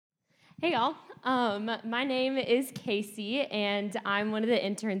Hey, y'all. My name is Casey, and I'm one of the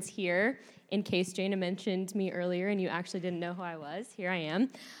interns here. In case Jana mentioned me earlier and you actually didn't know who I was, here I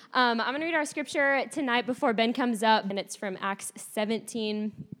am. I'm going to read our scripture tonight before Ben comes up, and it's from Acts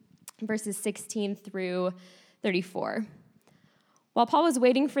 17, verses 16 through 34. While Paul was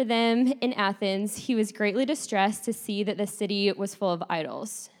waiting for them in Athens, he was greatly distressed to see that the city was full of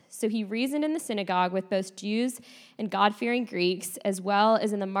idols. So he reasoned in the synagogue with both Jews and God-fearing Greeks, as well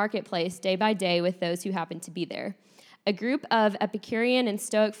as in the marketplace day by day with those who happened to be there. A group of Epicurean and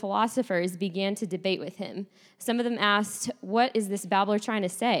Stoic philosophers began to debate with him. Some of them asked, "What is this babbler trying to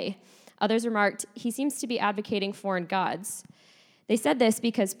say?" Others remarked, "He seems to be advocating foreign gods." They said this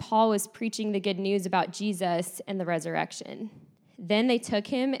because Paul was preaching the good news about Jesus and the resurrection. Then they took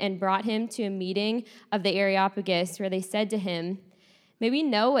him and brought him to a meeting of the Areopagus, where they said to him, "May we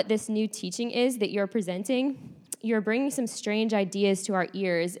know what this new teaching is that you're presenting? You're bringing some strange ideas to our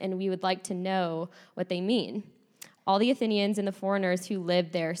ears, and we would like to know what they mean." All the Athenians and the foreigners who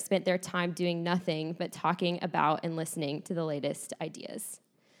lived there spent their time doing nothing but talking about and listening to the latest ideas.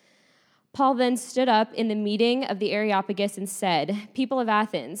 Paul then stood up in the meeting of the Areopagus and said, "People of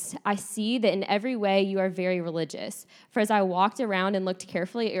Athens, I see that in every way you are very religious. For as I walked around and looked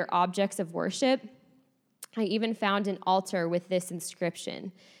carefully at your objects of worship, I even found an altar with this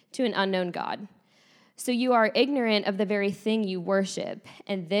inscription, 'To an unknown God.' So you are ignorant of the very thing you worship,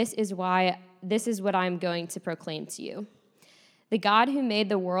 and this is what I'm going to proclaim to you. The God who made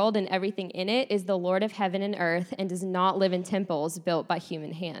the world and everything in it is the Lord of heaven and earth and does not live in temples built by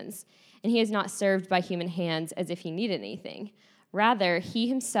human hands. And he is not served by human hands as if he needed anything. Rather, he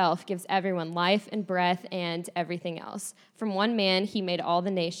himself gives everyone life and breath and everything else. From one man, he made all the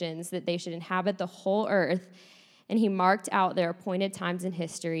nations that they should inhabit the whole earth, and he marked out their appointed times in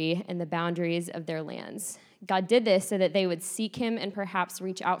history and the boundaries of their lands. God did this so that they would seek him and perhaps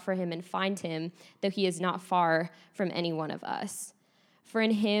reach out for him and find him, though he is not far from any one of us. For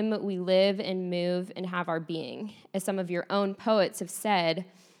in him we live and move and have our being. As some of your own poets have said,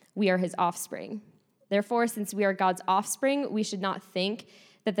 we are his offspring. Therefore, since we are God's offspring, we should not think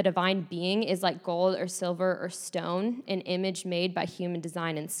that the divine being is like gold or silver or stone, an image made by human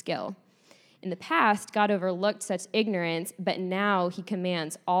design and skill. In the past, God overlooked such ignorance, but now he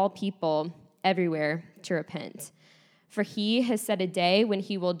commands all people everywhere to repent. For he has set a day when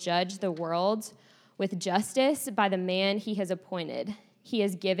he will judge the world with justice by the man he has appointed. He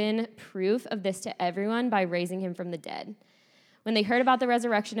has given proof of this to everyone by raising him from the dead." When they heard about the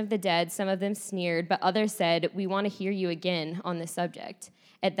resurrection of the dead, some of them sneered, but others said, "We want to hear you again on this subject."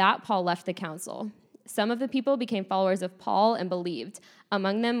 At that, Paul left the council. Some of the people became followers of Paul and believed.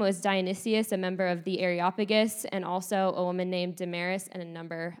 Among them was Dionysius, a member of the Areopagus, and also a woman named Damaris and a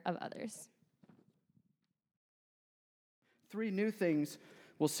number of others. Three new things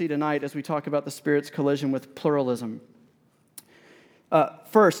we'll see tonight as we talk about the Spirit's collision with pluralism.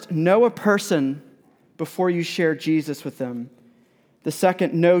 First, know a person before you share Jesus with them. The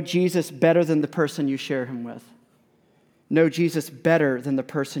second, know Jesus better than the person you share him with. Know Jesus better than the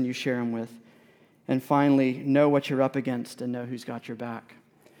person you share him with. And finally, know what you're up against and know who's got your back.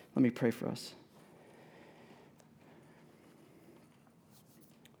 Let me pray for us.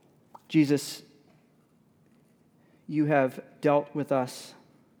 Jesus, you have dealt with us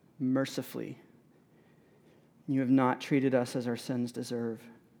mercifully. You have not treated us as our sins deserve.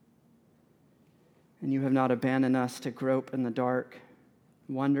 And you have not abandoned us to grope in the dark,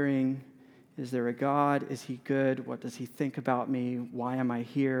 wondering, is there a God? Is he good? What does he think about me? Why am I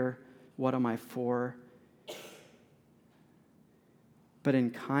here? What am I for? But in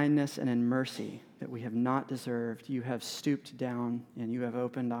kindness and in mercy that we have not deserved, you have stooped down and you have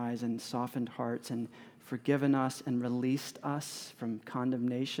opened eyes and softened hearts and forgiven us and released us from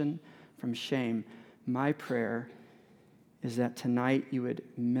condemnation, from shame. My prayer is that tonight you would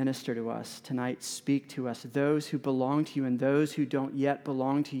minister to us, tonight speak to us, those who belong to you and those who don't yet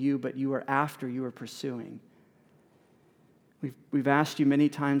belong to you, but you are after, you are pursuing. We've asked you many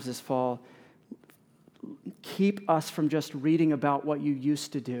times this fall, keep us from just reading about what you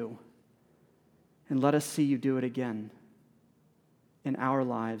used to do, and let us see you do it again in our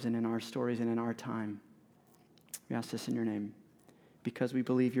lives and in our stories and in our time. We ask this in your name, because we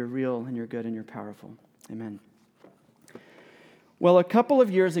believe you're real and you're good and you're powerful. Amen. Well, a couple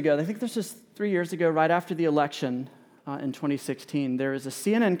of years ago, I think this was 3 years ago, right after the election in 2016, there was a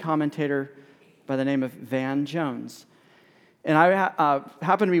CNN commentator by the name of Van Jones. And I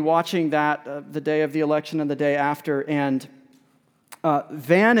happened to be watching that the day of the election and the day after, and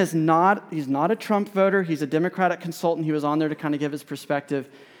Van he's not a Trump voter. He's a Democratic consultant. He was on there to kind of give his perspective.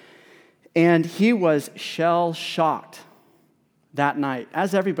 And he was shell-shocked that night,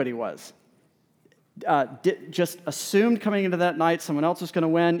 as everybody was. Just assumed coming into that night someone else was going to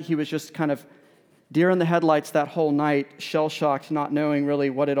win. He was just kind of deer in the headlights that whole night, shell-shocked, not knowing really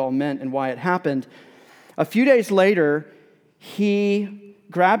what it all meant and why it happened. A few days later, he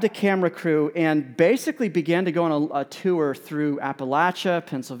grabbed a camera crew and basically began to go on a tour through Appalachia,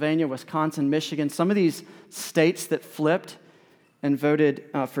 Pennsylvania, Wisconsin, Michigan, some of these states that flipped and voted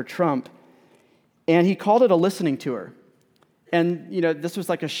for Trump. And he called it a listening tour. And, this was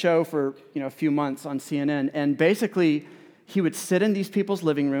like a show for, a few months on CNN. And basically, he would sit in these people's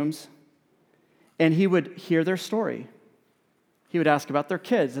living rooms and he would hear their story. He would ask about their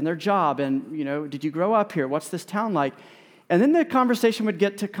kids and their job and, did you grow up here? What's this town like? And then the conversation would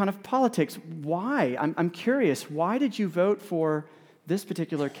get to kind of politics. Why? I'm curious. Why did you vote for this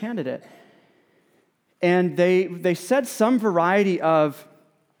particular candidate? And they said some variety of,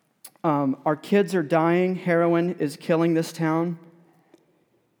 our kids are dying, heroin is killing this town,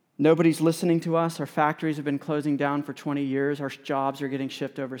 nobody's listening to us, our factories have been closing down for 20 years, our jobs are getting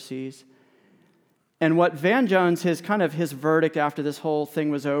shipped overseas. And what Van Jones, his verdict after this whole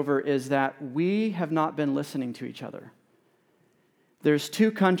thing was over is that we have not been listening to each other. There's two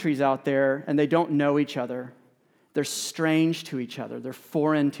countries out there, and they don't know each other. They're strange to each other. They're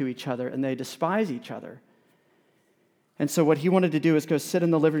foreign to each other, and they despise each other. And so what he wanted to do is go sit in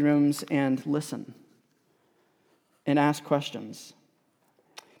the living rooms and listen and ask questions.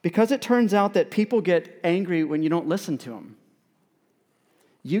 Because it turns out that people get angry when you don't listen to them.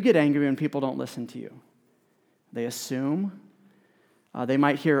 You get angry when people don't listen to you. They assume. They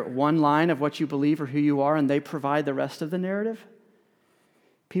might hear one line of what you believe or who you are, and they provide the rest of the narrative.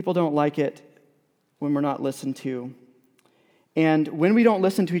 People don't like it when we're not listened to. And when we don't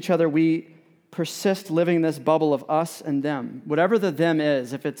listen to each other, we persist living in this bubble of us and them. Whatever the them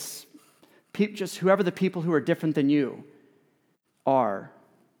is, if it's just whoever the people who are different than you are,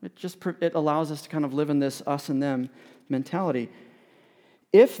 it allows us to kind of live in this us and them mentality.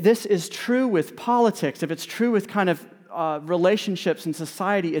 If this is true with politics, if it's true with kind of relationships in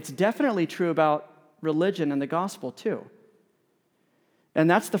society, it's definitely true about religion and the gospel too. And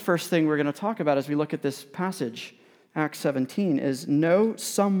that's the first thing we're going to talk about as we look at this passage, Acts 17, is know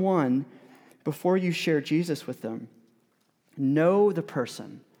someone before you share Jesus with them. Know the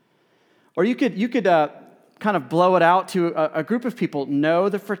person. Or you could kind of blow it out to a group of people. Know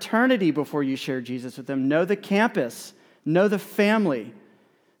the fraternity before you share Jesus with them. Know the campus. Know the family.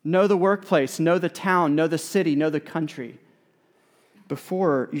 Know the workplace. Know the town. Know the city. Know the country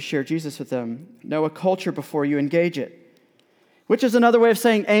before you share Jesus with them. Know a culture before you engage it. Which is another way of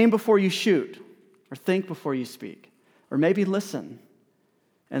saying aim before you shoot, or think before you speak, or maybe listen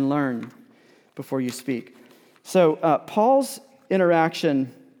and learn before you speak. So Paul's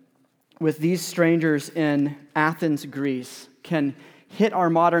interaction with these strangers in Athens, Greece, can hit our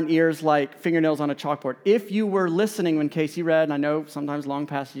modern ears like fingernails on a chalkboard. If you were listening when Casey read, and I know sometimes long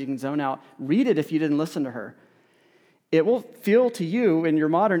passages you can zone out, read it if you didn't listen to her. It will feel to you in your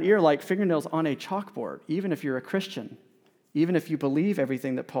modern ear like fingernails on a chalkboard, even if you're a Christian, even if you believe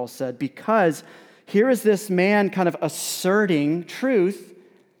everything that Paul said, because here is this man kind of asserting truth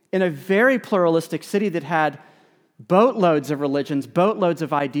in a very pluralistic city that had boatloads of religions, boatloads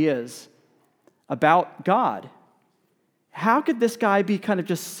of ideas about God. How could this guy be kind of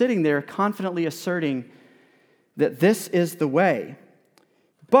just sitting there confidently asserting that this is the way?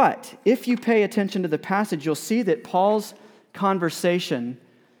 But if you pay attention to the passage, you'll see that Paul's conversation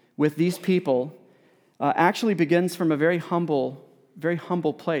with these people actually begins from a very humble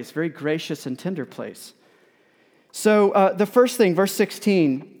place, very gracious and tender place. So the first thing, verse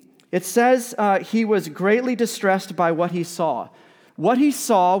 16, it says he was greatly distressed by what he saw. What he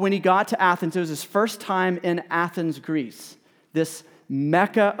saw when he got to Athens, it was his first time in Athens, Greece, this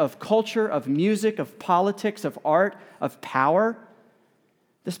mecca of culture, of music, of politics, of art, of power.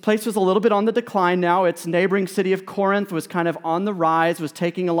 This place was a little bit on the decline now. Its neighboring city of Corinth was kind of on the rise, was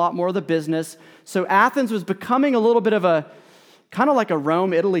taking a lot more of the business. So Athens was becoming a little bit of a, kind of like a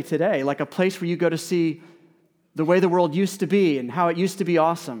Rome, Italy today, like a place where you go to see the way the world used to be and how it used to be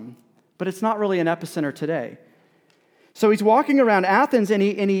awesome. But it's not really an epicenter today. So he's walking around Athens and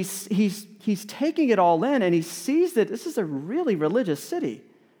he's taking it all in, and he sees that this is a really religious city.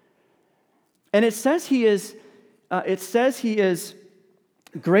 And it says he is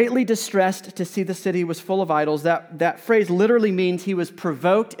greatly distressed to see the city was full of idols. That phrase literally means he was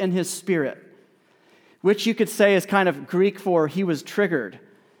provoked in his spirit, which you could say is kind of Greek for he was triggered,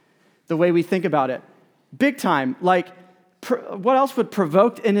 the way we think about it. Big time. Like, what else would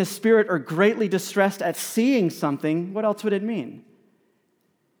provoked in his spirit or greatly distressed at seeing something, what else would it mean?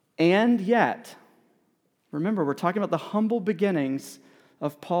 And yet, Remember, we're talking about the humble beginnings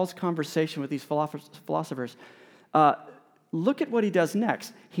of Paul's conversation with these philosophers. Look at what he does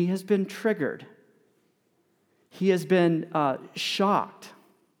next. He has been triggered. He has been shocked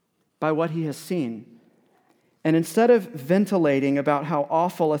by what he has seen. And instead of ventilating about how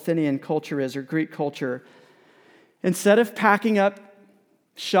awful Athenian culture is, or Greek culture, instead of packing up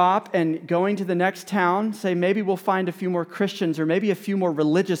shop and going to the next town, say, maybe we'll find a few more Christians or maybe a few more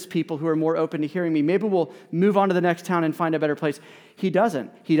religious people who are more open to hearing me. Maybe we'll move on to the next town and find a better place. He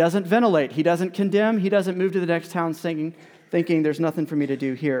doesn't. He doesn't ventilate. He doesn't condemn. He doesn't move to the next town thinking there's nothing for me to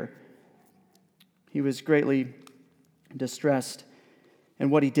do here. He was greatly distressed.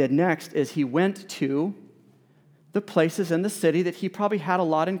 And what he did next is he went to the places in the city that he probably had a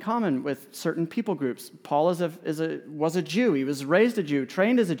lot in common with certain people groups. Paul was a Jew. He was raised a Jew,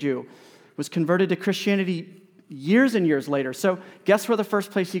 trained as a Jew, was converted to Christianity years and years later. So guess where the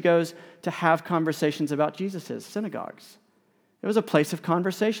first place he goes to have conversations about Jesus is? Synagogues. It was a place of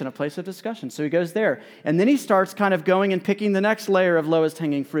conversation, a place of discussion. So he goes there. And then he starts kind of going and picking the next layer of lowest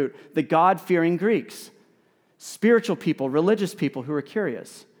hanging fruit, the God-fearing Greeks, spiritual people, religious people who are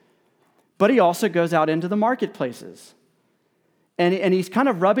curious. But he also goes out into the marketplaces. And he's kind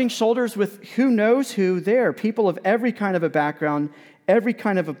of rubbing shoulders with who knows who there, people of every kind of a background, every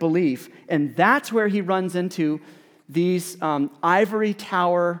kind of a belief. And that's where he runs into these ivory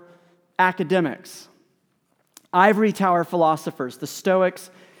tower academics, ivory tower philosophers, the Stoics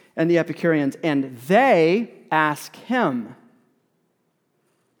and the Epicureans. And they ask him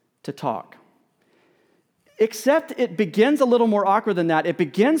to talk. Except it begins a little more awkward than that. It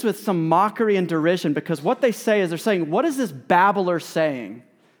begins with some mockery and derision, because what they say is they're saying, what is this babbler saying?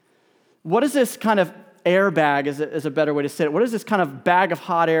 What is this kind of airbag, is a better way to say it? What is this kind of bag of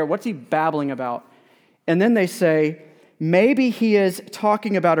hot air? What's he babbling about? And then they say, maybe he is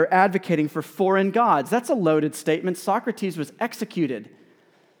talking about or advocating for foreign gods. That's a loaded statement. Socrates was executed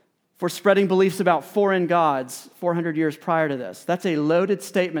for spreading beliefs about foreign gods 400 years prior to this. That's a loaded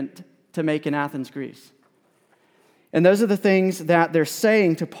statement to make in Athens, Greece. And those are the things that they're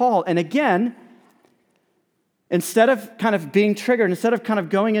saying to Paul. And again, instead of kind of being triggered, instead of kind of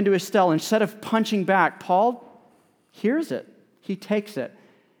going into his cell, instead of punching back, Paul hears it. He takes it.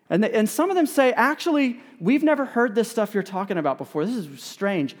 And some of them say, actually, we've never heard this stuff you're talking about before. This is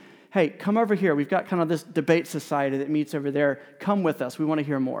strange. Hey, come over here. We've got kind of this debate society that meets over there. Come with us. We want to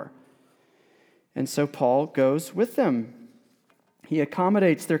hear more. And so Paul goes with them. He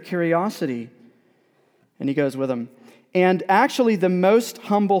accommodates their curiosity, and he goes with them. And actually, the most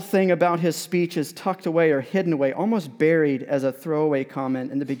humble thing about his speech is tucked away or hidden away, almost buried as a throwaway comment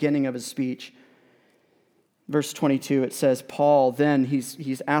in the beginning of his speech. Verse 22, it says, Paul, then,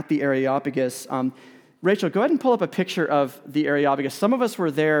 he's at the Areopagus. Rachel, go ahead and pull up a picture of the Areopagus. Some of us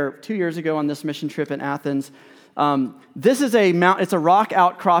were there 2 years ago on this mission trip in Athens. This is it's a rock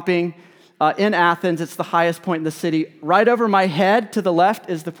outcropping in Athens. It's the highest point in the city. Right over my head to the left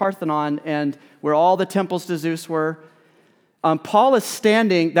is the Parthenon, and where all the temples to Zeus were. Paul is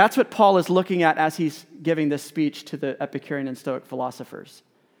standing, that's what Paul is looking at as he's giving this speech to the Epicurean and Stoic philosophers.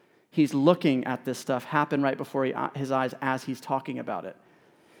 He's looking at this stuff happen right before his eyes as he's talking about it.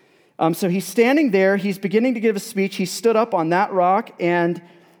 So he's standing there, he's beginning to give a speech. He stood up on that rock, and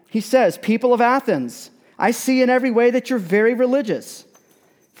he says, people of Athens, I see in every way that you're very religious.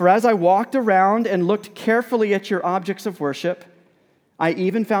 For as I walked around and looked carefully at your objects of worship, I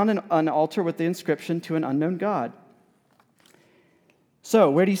even found an altar with the inscription to an unknown God.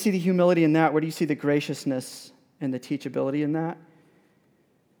 So, where do you see the humility in that? Where do you see the graciousness and the teachability in that?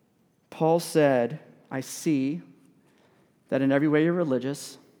 Paul said, I see that in every way you're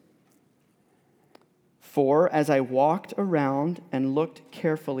religious. For as I walked around and looked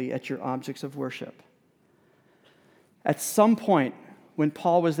carefully at your objects of worship. At some point, when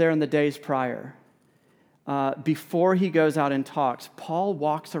Paul was there in the days prior, before he goes out and talks, Paul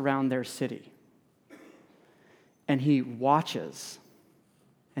walks around their city. And he watches.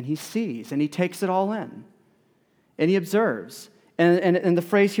 And he sees, and he takes it all in, and he observes. And the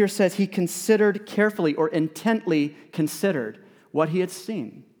phrase here says he considered carefully or intently considered what he had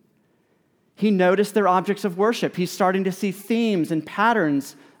seen. He noticed their objects of worship. He's starting to see themes and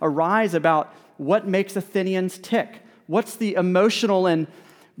patterns arise about what makes Athenians tick. What's the emotional and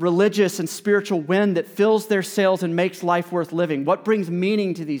religious and spiritual wind that fills their sails and makes life worth living? What brings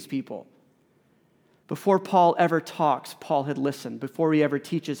meaning to these people? Before Paul ever talks, Paul had listened. Before he ever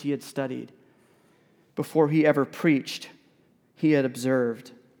teaches, he had studied. Before he ever preached, he had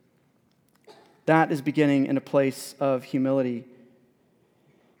observed. That is beginning in a place of humility.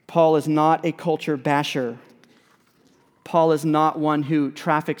 Paul is not a culture basher. Paul is not one who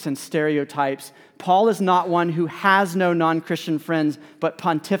traffics in stereotypes. Paul is not one who has no non-Christian friends but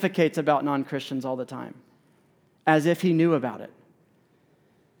pontificates about non-Christians all the time, as if he knew about it.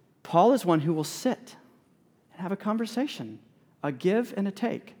 Paul is one who will sit and have a conversation, a give and a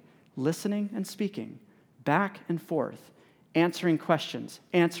take, listening and speaking, back and forth, answering questions,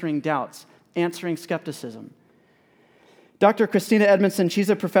 answering doubts, answering skepticism. Dr. Christina Edmondson, she's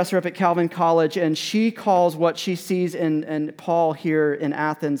a professor up at Calvin College, and she calls what she sees in Paul here in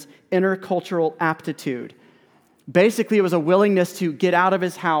Athens intercultural aptitude. Basically, it was a willingness to get out of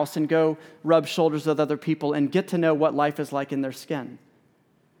his house and go rub shoulders with other people and get to know what life is like in their skin.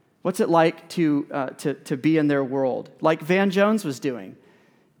 What's it like to be in their world? Like Van Jones was doing.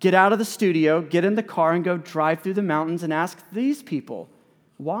 Get out of the studio, get in the car, and go drive through the mountains and ask these people,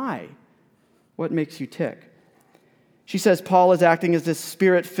 why? What makes you tick? She says Paul is acting as this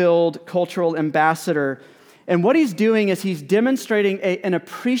spirit-filled cultural ambassador. And what he's doing is he's demonstrating an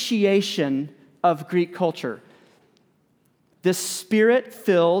appreciation of Greek culture. This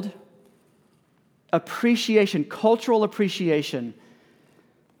spirit-filled appreciation, cultural appreciation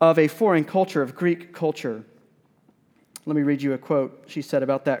of a foreign culture, of Greek culture. Let me read you a quote she said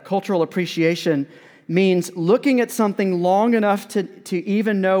about that. Cultural appreciation means looking at something long enough to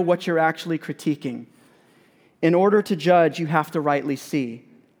even know what you're actually critiquing. In order to judge, you have to rightly see.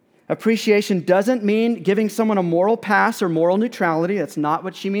 Appreciation doesn't mean giving someone a moral pass or moral neutrality. That's not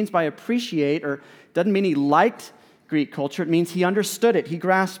what she means by appreciate, or doesn't mean he liked Greek culture. It means he understood it, he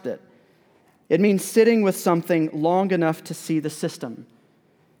grasped it. It means sitting with something long enough to see the system,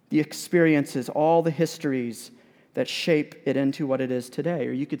 the experiences, all the histories that shape it into what it is today.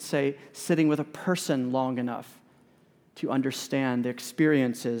 Or you could say sitting with a person long enough to understand the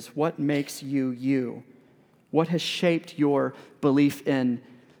experiences, what makes you you. What has shaped your belief in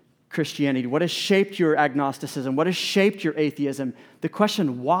Christianity? What has shaped your agnosticism? What has shaped your atheism? The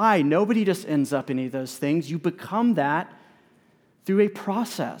question, why? Nobody just ends up in any of those things. You become that through a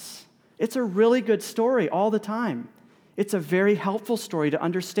process. It's a really good story all the time. It's a very helpful story to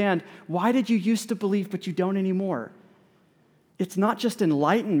understand, why did you used to believe but you don't anymore? It's not just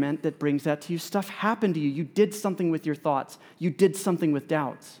enlightenment that brings that to you. Stuff happened to you. You did something with your thoughts. You did something with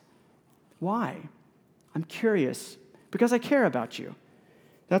doubts. Why? I'm curious because I care about you.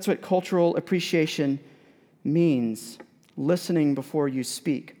 That's what cultural appreciation means, listening before you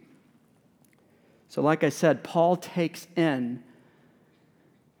speak. So like I said, Paul takes in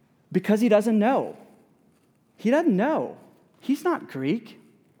because he doesn't know. He doesn't know. He's not Greek.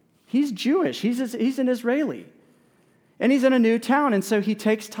 He's Jewish. He's an Israeli. And he's in a new town, and so he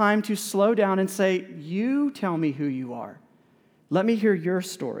takes time to slow down and say, you tell me who you are. Let me hear your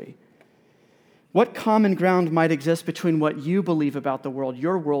story. What common ground might exist between what you believe about the world,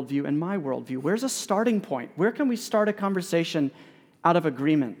 your worldview, and my worldview? Where's a starting point? Where can we start a conversation out of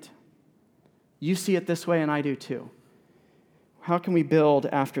agreement? You see it this way, and I do too. How can we build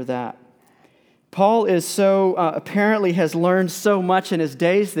after that? Paul is apparently has learned so much in his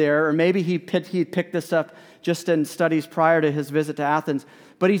days there, or maybe he picked this up just in studies prior to his visit to Athens,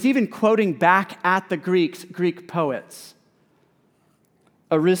 but he's even quoting back at the Greek poets.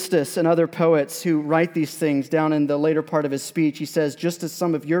 Aristus and other poets who write these things down in the later part of his speech, he says, just as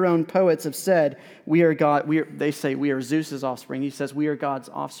some of your own poets have said, they say we are Zeus's offspring. He says we are God's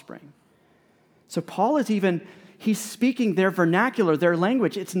offspring. So Paul he's speaking their vernacular, their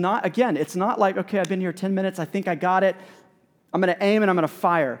language. It's not like, okay, I've been here 10 minutes, I think I got it. I'm going to aim and I'm going to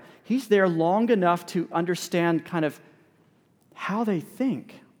fire. He's there long enough to understand kind of how they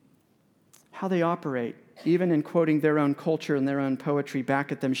think, how they operate, even in quoting their own culture and their own poetry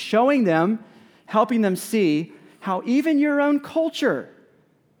back at them, showing them, helping them see how even your own culture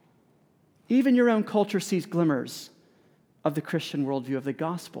sees glimmers of the Christian worldview of the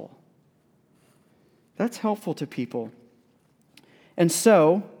gospel. That's helpful to people. And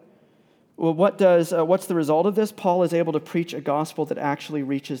so, what's the result of this? Paul is able to preach a gospel that actually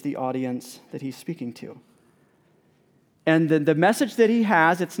reaches the audience that he's speaking to. And the message that he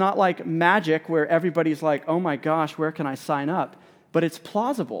has, it's not like magic where everybody's like, oh my gosh, where can I sign up? But it's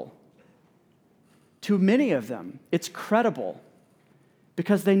plausible. To many of them, it's credible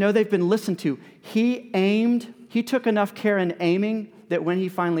because they know they've been listened to. He took enough care in aiming that when he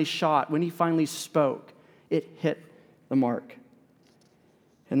finally shot, when he finally spoke, it hit the mark.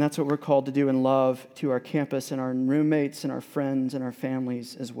 And that's what we're called to do in love to our campus and our roommates and our friends and our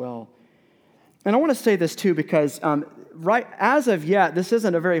families as well. And I want to say this too because right as of yet, this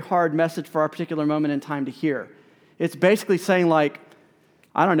isn't a very hard message for our particular moment in time to hear. It's basically saying like,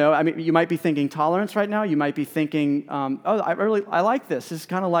 I don't know. I mean, you might be thinking tolerance right now. You might be thinking, I like this. This is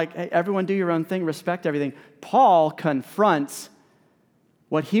kind of like, hey, everyone do your own thing, respect everything. Paul confronts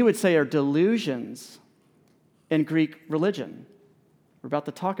what he would say are delusions in Greek religion. We're about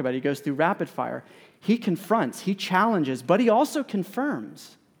to talk about it. He goes through rapid fire. He confronts, he challenges, but he also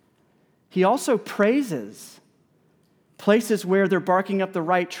confirms. He also praises places where they're barking up the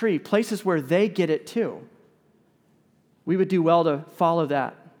right tree, places where they get it too. We would do well to follow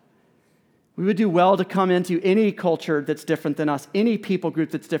that. We would do well to come into any culture that's different than us, any people group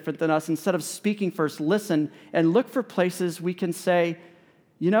that's different than us. Instead of speaking first, listen and look for places we can say,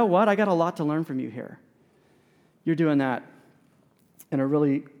 you know what, I got a lot to learn from you here. You're doing that in a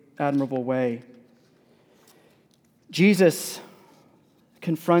really admirable way. Jesus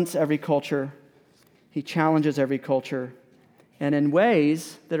confronts every culture. He challenges every culture. And in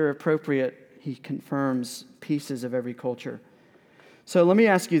ways that are appropriate, he confirms pieces of every culture. So let me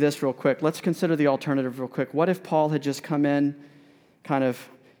ask you this real quick. Let's consider the alternative real quick. What if Paul had just come in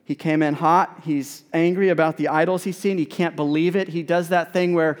he came in hot. He's angry about the idols he's seen. He can't believe it. He does that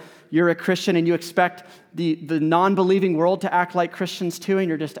thing where you're a Christian and you expect the non-believing world to act like Christians too, and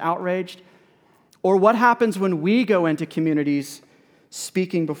you're just outraged. Or what happens when we go into communities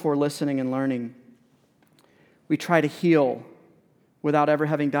speaking before listening and learning? We try to heal without ever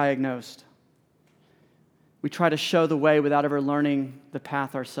having diagnosed. We try to show the way without ever learning the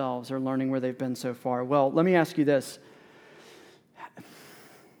path ourselves or learning where they've been so far. Well, let me ask you this.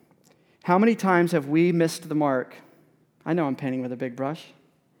 How many times have we missed the mark? I know I'm painting with a big brush.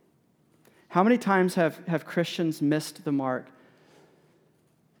 How many times have Christians missed the mark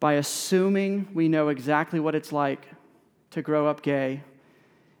by assuming we know exactly what it's like to grow up gay,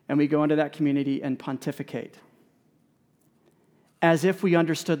 and we go into that community and pontificate as if we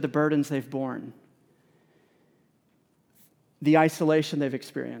understood the burdens they've borne, the isolation they've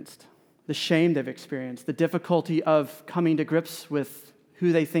experienced, the shame they've experienced, the difficulty of coming to grips with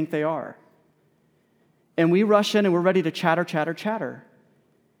who they think they are. And we rush in and we're ready to chatter.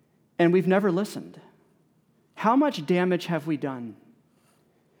 And we've never listened. How much damage have we done?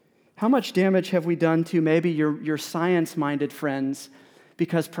 How much damage have we done to maybe your science-minded friends?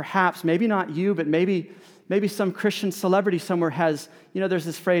 Because perhaps, maybe not you, but maybe some Christian celebrity somewhere has, there's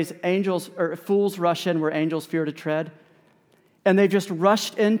this phrase, fools rush in where angels fear to tread. And they've just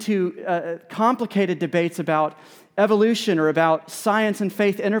rushed into complicated debates about evolution or about science and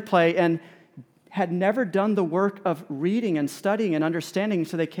faith interplay and had never done the work of reading and studying and understanding.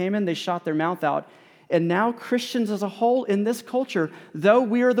 So they came in, they shot their mouth out. And now Christians as a whole in this culture, though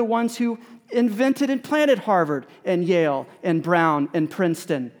we are the ones who invented and planted Harvard and Yale and Brown and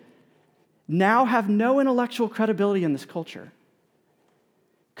Princeton, now have no intellectual credibility in this culture.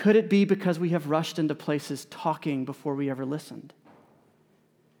 Could it be because we have rushed into places talking before we ever listened?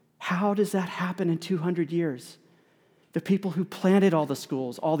 How does that happen in 200 years? The people who planted all the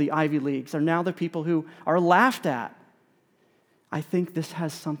schools, all the Ivy Leagues, are now the people who are laughed at. I think this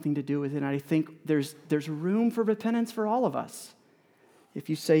has something to do with it, and I think there's room for repentance for all of us. If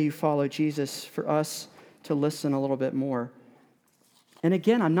you say you follow Jesus, for us to listen a little bit more. And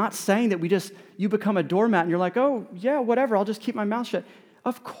again, I'm not saying that you become a doormat and you're like, oh, yeah, whatever, I'll just keep my mouth shut.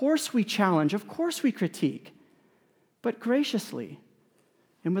 Of course we challenge, of course we critique, but graciously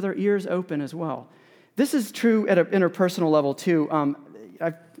and with our ears open as well. This is true at an interpersonal level too.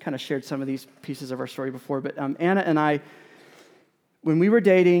 I've kind of shared some of these pieces of our story before, but Anna and I, when we were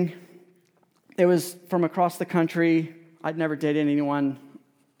dating, it was from across the country. I'd never dated anyone,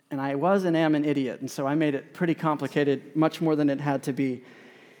 and I was and am an idiot, and so I made it pretty complicated, much more than it had to be.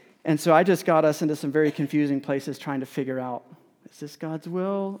 And so I just got us into some very confusing places trying to figure out, is this God's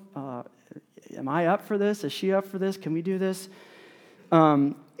will? Am I up for this? Is she up for this? Can we do this?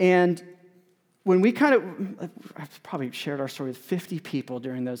 And when we I've probably shared our story with 50 people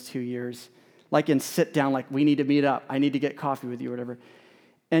during those 2 years, like in sit down, like we need to meet up, I need to get coffee with you or whatever.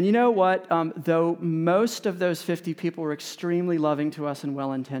 And you know what? Though most of those 50 people were extremely loving to us and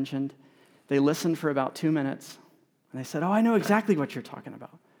well-intentioned, they listened for about 2 minutes, and they said, oh, I know exactly what you're talking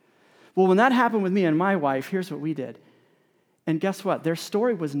about. Well, when that happened with me and my wife, here's what we did. And guess what? Their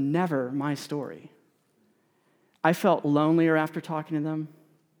story was never my story. I felt lonelier after talking to them,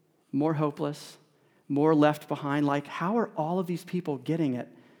 more hopeless, more left behind. Like, how are all of these people getting it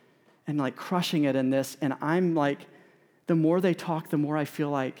and like crushing it in this? And I'm like, the more they talk, the more I feel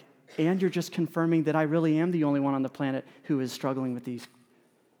like, and you're just confirming that I really am the only one on the planet who is struggling with these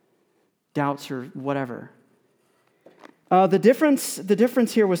doubts or whatever. The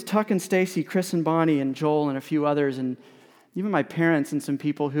difference here was Tuck and Stacy, Chris and Bonnie and Joel and a few others, and even my parents and some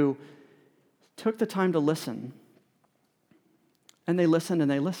people who took the time to listen. And they listened and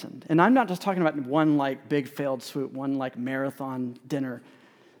they listened. And I'm not just talking about one like big failed swoop, one like marathon dinner.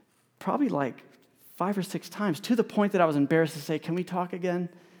 Probably like 5 or 6 times, to the point that I was embarrassed to say, can we talk again?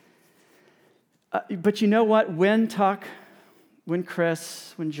 But you know what? When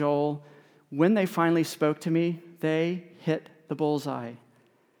Chris, when Joel, when they finally spoke to me, they hit the bullseye.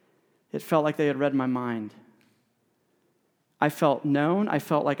 It felt like they had read my mind. I felt known. I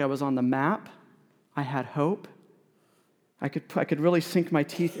felt like I was on the map. I had hope. I could really sink my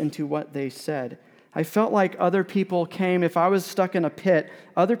teeth into what they said. I felt like other people came, if I was stuck in a pit,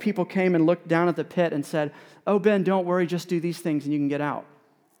 other people came and looked down at the pit and said, oh, Ben, don't worry, just do these things and you can get out.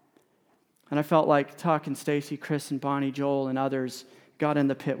 And I felt like Tuck and Stacy, Chris and Bonnie, Joel and others got in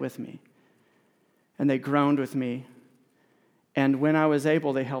the pit with me. And they groaned with me. And when I was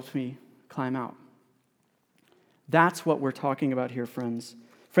able, they helped me climb out. That's what we're talking about here, friends.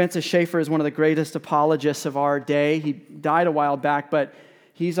 Francis Schaeffer is one of the greatest apologists of our day. He died a while back, but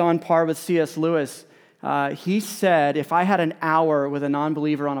he's on par with C.S. Lewis. He said, if I had an hour with a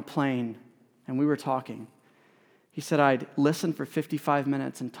non-believer on a plane and we were talking, he said, I'd listen for 55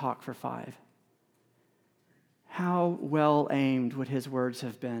 minutes and talk for 5. How well aimed would his words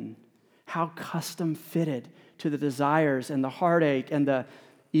have been? How custom fitted to the desires and the heartache and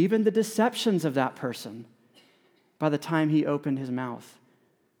even the deceptions of that person by the time he opened his mouth.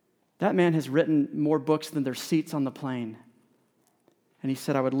 That man has written more books than there's seats on the plane. And he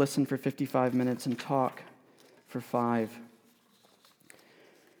said, I would listen for 55 minutes and talk for 5.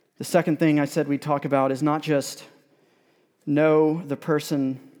 The second thing I said we'd talk about is not just know the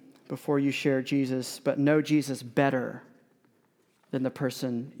person before you share Jesus, but know Jesus better than the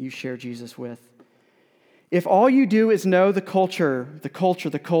person you share Jesus with. If all you do is know the culture,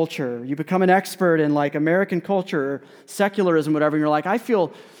 you become an expert in like American culture or secularism, whatever, and you're like, I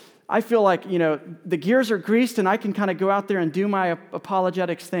feel like, the gears are greased and I can kind of go out there and do my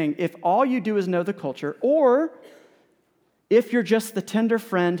apologetics thing. If all you do is know the culture, or if you're just the tender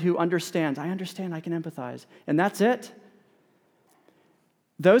friend who understands, I understand, I can empathize, and that's it.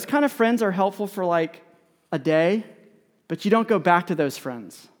 Those kind of friends are helpful for like a day, but you don't go back to those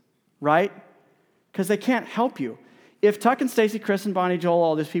friends, right? Because they can't help you. If Tuck and Stacy, Chris and Bonnie, Joel,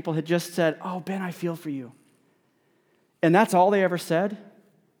 all these people had just said, oh, Ben, I feel for you, and that's all they ever said,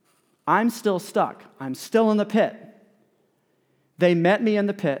 I'm still stuck. I'm still in the pit. They met me in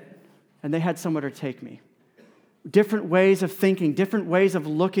the pit, and they had somewhere to take me. Different ways of thinking, different ways of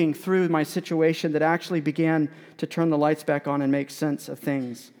looking through my situation that actually began to turn the lights back on and make sense of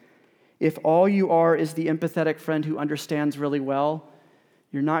things. If all you are is the empathetic friend who understands really well,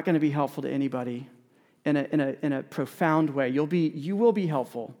 you're not going to be helpful to anybody in a profound way. You will be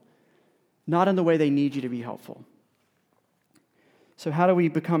helpful, not in the way they need you to be helpful. So how do we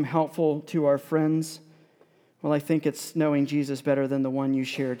become helpful to our friends? Well, I think it's knowing Jesus better than the one you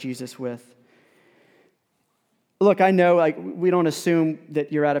share Jesus with. Look, I know we don't assume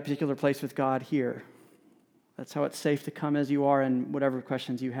that you're at a particular place with God here. That's how it's safe to come as you are and whatever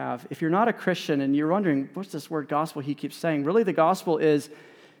questions you have. If you're not a Christian and you're wondering, what's this word gospel he keeps saying? Really, the gospel is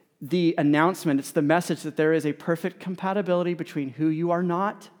the announcement. It's the message that there is a perfect compatibility between who you are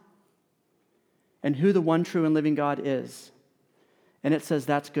not and who the one true and living God is. And it says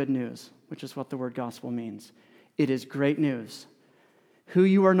that's good news, which is what the word gospel means. It is great news. Who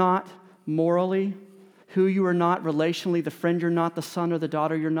you are not morally, who you are not relationally, the friend you're not, the son or the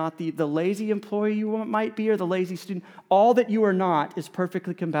daughter you're not, the lazy employee you might be or the lazy student, all that you are not is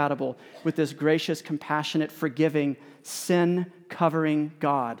perfectly compatible with this gracious, compassionate, forgiving, sin-covering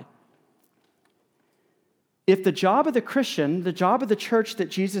God. If the job of the Christian, the job of the church that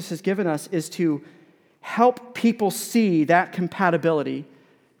Jesus has given us is to help people see that compatibility,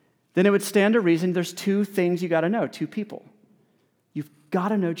 then it would stand to reason there's 2 things you got to know, 2 people. You've got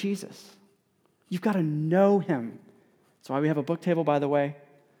to know Jesus. You've got to know him. That's why we have a book table, by the way,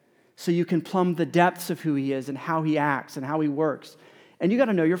 so you can plumb the depths of who he is and how he acts and how he works. And you got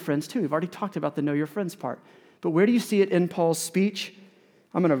to know your friends too. We've already talked about the know your friends part. But where do you see it in Paul's speech?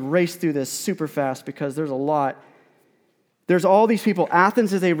 I'm going to race through this super fast because there's a lot. There's all these people.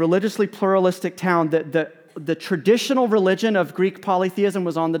 Athens is a religiously pluralistic town. The traditional religion of Greek polytheism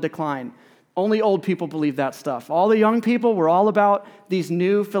was on the decline. Only old people believe that stuff. All the young people were all about these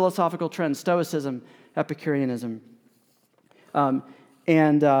new philosophical trends, Stoicism, Epicureanism. Paul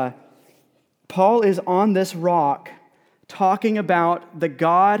is on this rock talking about the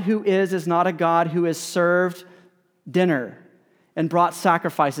God who is not a God who is served dinner and brought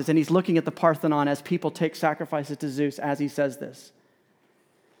sacrifices. And he's looking at the Parthenon as people take sacrifices to Zeus as he says this.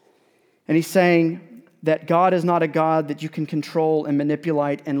 And he's saying that God is not a God that you can control and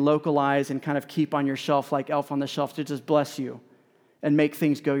manipulate and localize and kind of keep on your shelf like Elf on the Shelf to just bless you. and make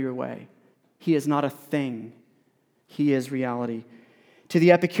things go your way. He is not a thing. He is reality. To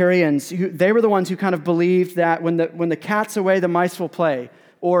the Epicureans, they were the ones who kind of believed that when the cat's away, the mice will play,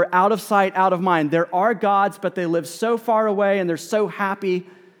 or out of sight, out of mind. There are gods, but they live so far away and they're so happy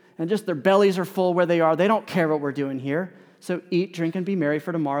and just their bellies are full where they are. They don't care what we're doing here. So eat, drink, and be merry,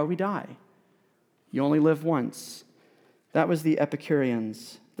 for tomorrow we die. You only live once. That was the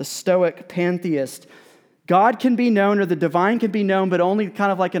Epicureans. The Stoic pantheist. God can be known, or the divine can be known, but only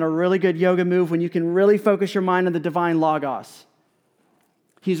kind of like in a really good yoga move when you can really focus your mind on the divine logos.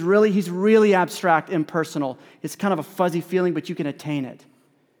 He's really abstract, impersonal. It's kind of a fuzzy feeling, but you can attain it.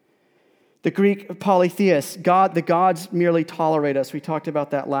 The Greek polytheists, the gods merely tolerate us. We talked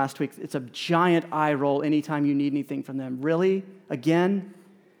about that last week. It's a giant eye roll anytime you need anything from them. Really? Again?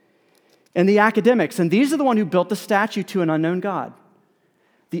 And the academics, and these are the one who built the statue to an unknown god.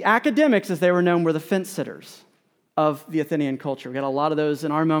 The academics, as they were known, were the fence sitters of the Athenian culture. We got a lot of those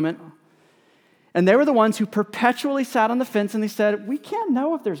in our moment. And they were the ones who perpetually sat on the fence and they said, we can't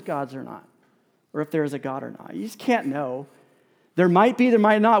know if there's gods or not, or if there is a God or not. You just can't know. There might be, there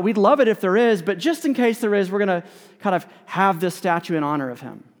might not. We'd love it if there is, but just in case there is, we're going to kind of have this statue in honor of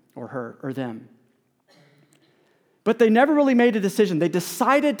him or her or them. But they never really made a decision. They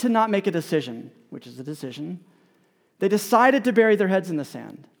decided to not make a decision, which is a decision. They decided to bury their heads in the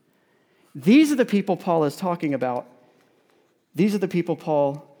sand. These are the people Paul is talking about. These are the people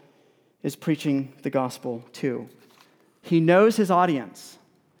Paul is preaching the gospel to. He knows his audience.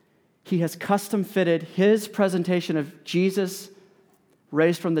 He has custom fitted his presentation of Jesus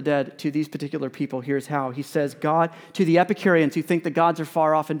raised from the dead to these particular people. Here's how. He says, God, to the Epicureans who think the gods are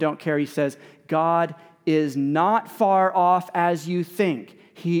far off and don't care, he says, God is not far off as you think.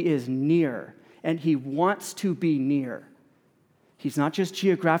 He is near, and he wants to be near. He's not just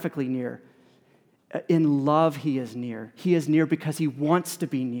geographically near. In love, he is near. He is near because he wants to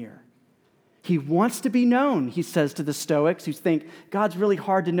be near. He wants to be known, he says to the Stoics who think God's really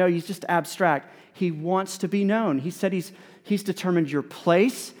hard to know, he's just abstract. He wants to be known. He said he's determined your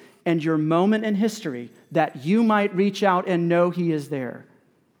place and your moment in history that you might reach out and know he is there.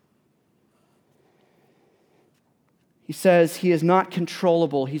 He says he is not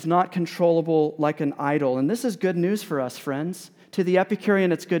controllable. He's not controllable like an idol. And this is good news for us, friends. To the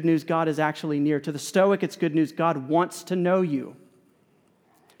Epicurean, it's good news. God is actually near. To the Stoic, it's good news. God wants to know you.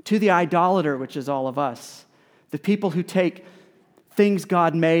 To the idolater, which is all of us, the people who take things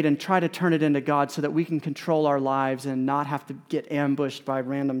God made and try to turn it into God so that we can control our lives and not have to get ambushed by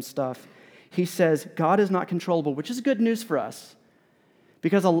random stuff. He says God is not controllable, which is good news for us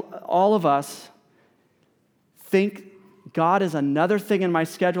because all of us think God is another thing in my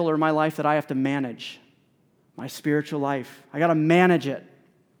schedule or my life that I have to manage, my spiritual life. I got to manage it.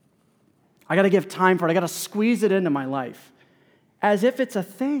 I got to give time for it. I got to squeeze it into my life. As if it's a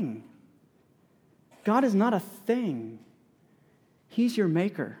thing. God is not a thing. He's your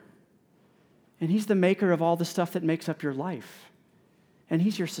maker. And he's the maker of all the stuff that makes up your life. And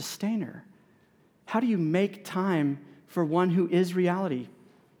he's your sustainer. How do you make time for one who is reality?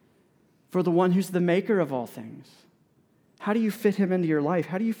 For the one who's the maker of all things? How do you fit him into your life?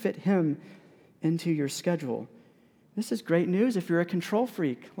 How do you fit him into your schedule? This is great news if you're a control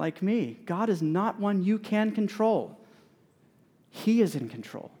freak like me. God is not one you can control. He is in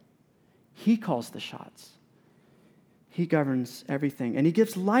control. He calls the shots. He governs everything, and he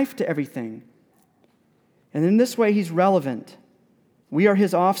gives life to everything. And in this way, he's relevant. We are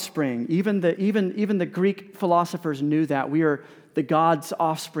his offspring. Even the Greek philosophers knew that. We are the God's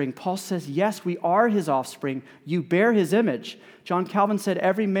offspring. Paul says, yes, we are his offspring. You bear his image. John Calvin said,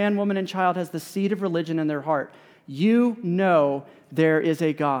 every man, woman, and child has the seed of religion in their heart. You know there is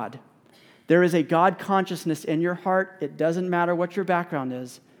a God. There is a God consciousness in your heart. It doesn't matter what your background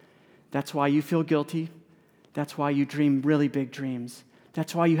is. That's why you feel guilty. That's why you dream really big dreams.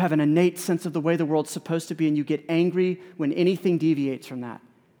 That's why you have an innate sense of the way the world's supposed to be and you get angry when anything deviates from that.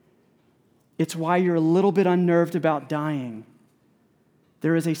 It's why you're a little bit unnerved about dying.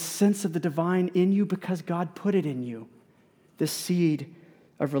 There is a sense of the divine in you because God put it in you, the seed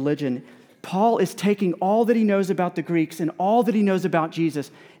of religion. Paul is taking all that he knows about the Greeks and all that he knows about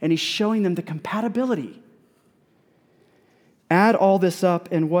Jesus, and he's showing them the compatibility. Add all this up,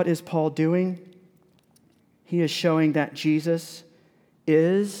 and what is Paul doing? He is showing that Jesus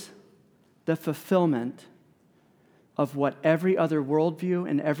is the fulfillment of what every other worldview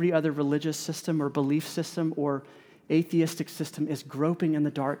and every other religious system or belief system or atheistic system is groping in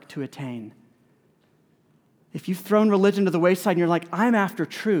the dark to attain. If you've thrown religion to the wayside and you're like, I'm after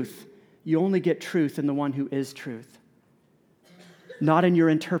truth, you only get truth in the one who is truth, not in your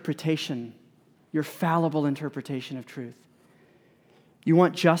interpretation, your fallible interpretation of truth. You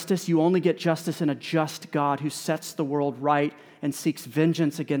want justice? You only get justice in a just God who sets the world right and seeks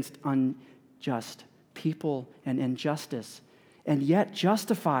vengeance against unjust people and injustice, and yet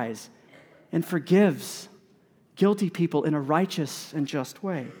justifies and forgives guilty people in a righteous and just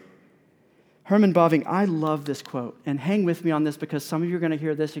way. Herman Bavinck, I love this quote, and hang with me on this because some of you are going to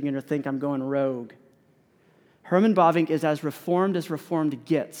hear this and you're going to think I'm going rogue. Herman Bavinck is as reformed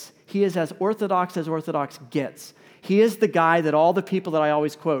gets. He is as orthodox gets. He is the guy that all the people that I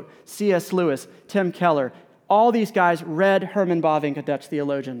always quote, C.S. Lewis, Tim Keller, all these guys read Herman Bavinck, a Dutch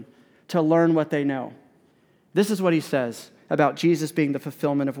theologian, to learn what they know. This is what he says about Jesus being the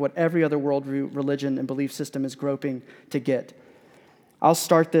fulfillment of what every other worldview, religion, and belief system is groping to get. I'll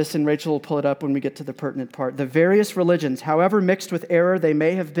start this, and Rachel will pull it up when we get to the pertinent part. The various religions, however mixed with error they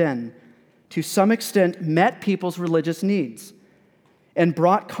may have been, to some extent met people's religious needs and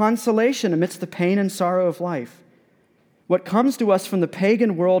brought consolation amidst the pain and sorrow of life. What comes to us from the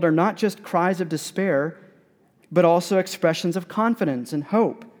pagan world are not just cries of despair, but also expressions of confidence and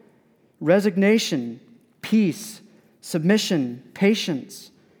hope, resignation, peace, submission,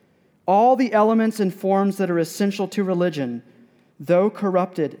 patience, all the elements and forms that are essential to religion, though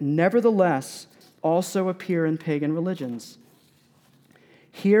corrupted, nevertheless also appear in pagan religions.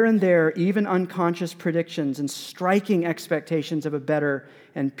 Here and there, even unconscious predictions and striking expectations of a better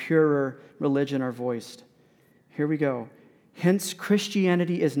and purer religion are voiced. Here we go. Hence,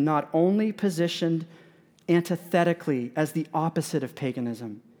 Christianity is not only positioned antithetically as the opposite of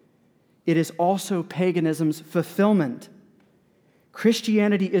paganism, it is also paganism's fulfillment.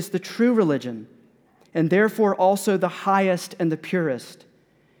 Christianity is the true religion, and therefore also the highest and the purest.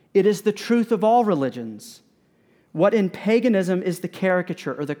 It is the truth of all religions. What in paganism is the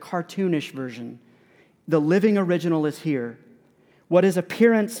caricature or the cartoonish version, the living original is here. What is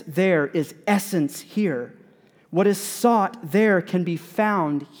appearance there is essence here. What is sought there can be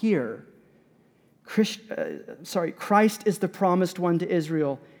found here. Christ is the promised one to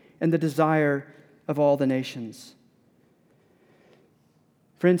Israel and the desire of all the nations.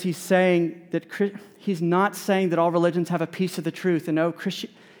 Friends, he's not saying that all religions have a piece of the truth. And no,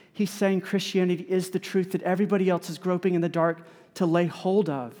 he's saying Christianity is the truth that everybody else is groping in the dark to lay hold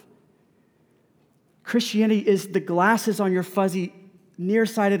of. Christianity is the glasses on your fuzzy,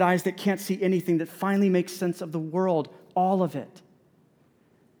 nearsighted eyes that can't see anything, that finally makes sense of the world, all of it.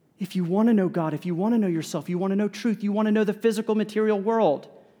 If you want to know God, if you want to know yourself, you want to know truth, you want to know the physical material world,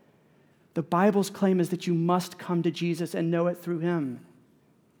 the Bible's claim is that you must come to Jesus and know it through him,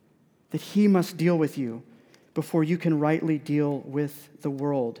 that he must deal with you before you can rightly deal with the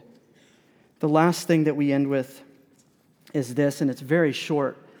world. The last thing that we end with is this, and it's very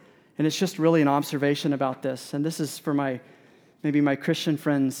short, and it's just really an observation about this, and this is for maybe my Christian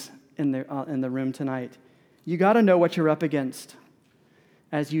friends in the room tonight. You got to know what you're up against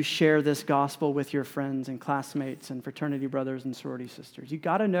as you share this gospel with your friends and classmates and fraternity brothers and sorority sisters. You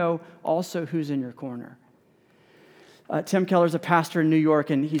got to know also who's in your corner. Tim Keller's a pastor in New York,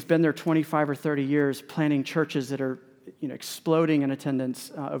 and he's been there 25 or 30 years planning churches that are exploding in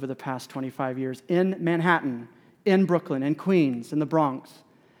attendance over the past 25 years in Manhattan, in Brooklyn, in Queens, in the Bronx.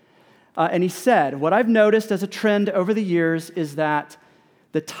 And he said, what I've noticed as a trend over the years is that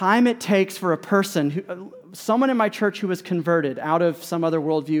the time it takes for a person, someone in my church who was converted out of some other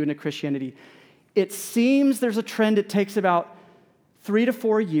worldview into Christianity, it seems there's a trend it takes about 3 to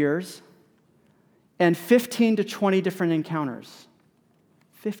 4 years and 15 to 20 different encounters.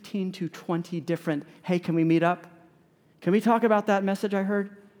 15 to 20 different, hey, can we meet up? Can we talk about that message I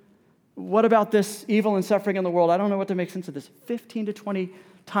heard? What about this evil and suffering in the world? I don't know what to make sense of this. 15 to 20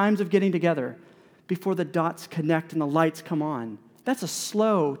 times of getting together before the dots connect and the lights come on. That's a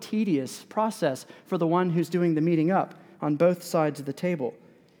slow, tedious process for the one who's doing the meeting up on both sides of the table.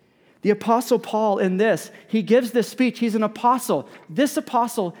 The Apostle Paul in this, he gives this speech. He's an apostle. This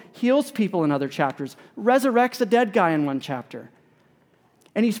apostle heals people in other chapters, resurrects a dead guy in one chapter.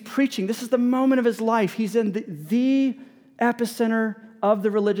 And he's preaching. This is the moment of his life. He's in the epicenter of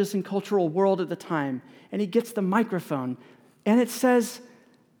the religious and cultural world at the time. And he gets the microphone. And it says,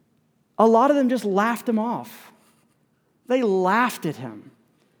 a lot of them just laughed him off. They laughed at him.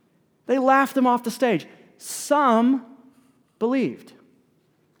 They laughed him off the stage. Some believed.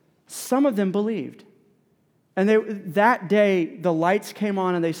 Some of them believed. And that day, the lights came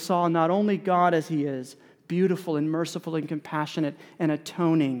on and they saw not only God as he is, beautiful and merciful and compassionate and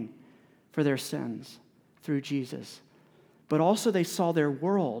atoning for their sins through Jesus, but also they saw their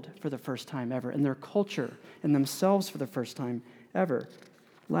world for the first time ever and their culture and themselves for the first time ever.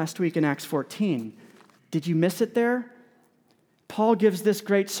 Last week in Acts 14, did you miss it there? Paul gives this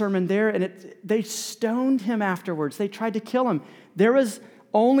great sermon there, and they stoned him afterwards. They tried to kill him. There was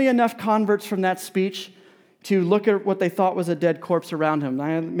only enough converts from that speech to look at what they thought was a dead corpse around him.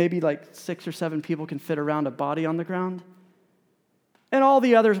 Maybe like 6 or 7 people can fit around a body on the ground. And all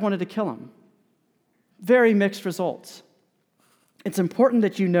the others wanted to kill him. Very mixed results. It's important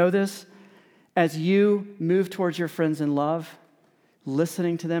that you know this as you move towards your friends in love,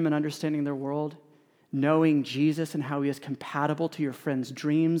 listening to them and understanding their world, knowing Jesus and how he is compatible to your friends'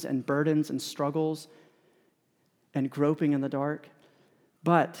 dreams and burdens and struggles and groping in the dark.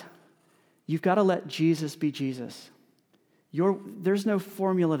 But you've got to let Jesus be Jesus. There's no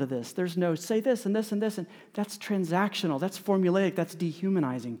formula to this. There's no say this and this and this, and that's transactional. That's formulaic. That's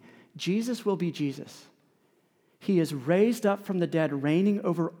dehumanizing. Jesus will be Jesus. He is raised up from the dead, reigning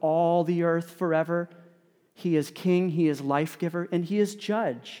over all the earth forever. He is king, he is life giver, and he is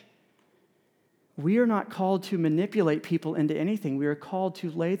judge. We are not called to manipulate people into anything. We are called to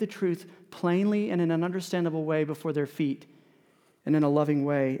lay the truth plainly and in an understandable way before their feet and in a loving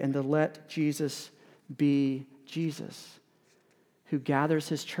way, and to let Jesus be Jesus, who gathers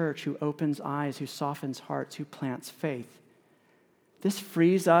his church, who opens eyes, who softens hearts, who plants faith. This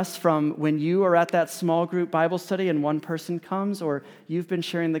frees us from when you are at that small group Bible study and one person comes, or you've been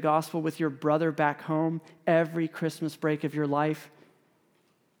sharing the gospel with your brother back home every Christmas break of your life.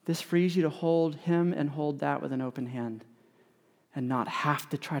 This frees you to hold him and hold that with an open hand and not have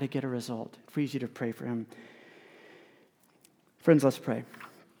to try to get a result. It frees you to pray for him. Friends, let's pray.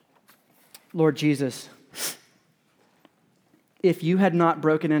 Lord Jesus, if you had not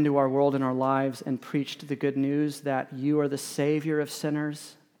broken into our world and our lives and preached the good news that you are the Savior of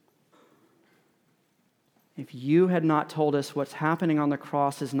sinners, if you had not told us what's happening on the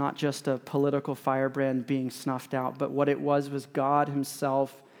cross is not just a political firebrand being snuffed out, but what it was God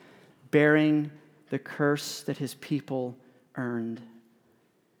himself bearing the curse that his people earned,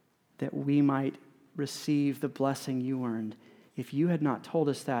 that we might receive the blessing you earned. If you had not told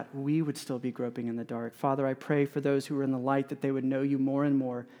us that, we would still be groping in the dark. Father, I pray for those who are in the light that they would know you more and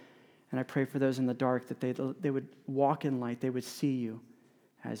more. And I pray for those in the dark that they would walk in light, they would see you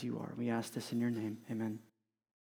as you are. We ask this in your name. Amen.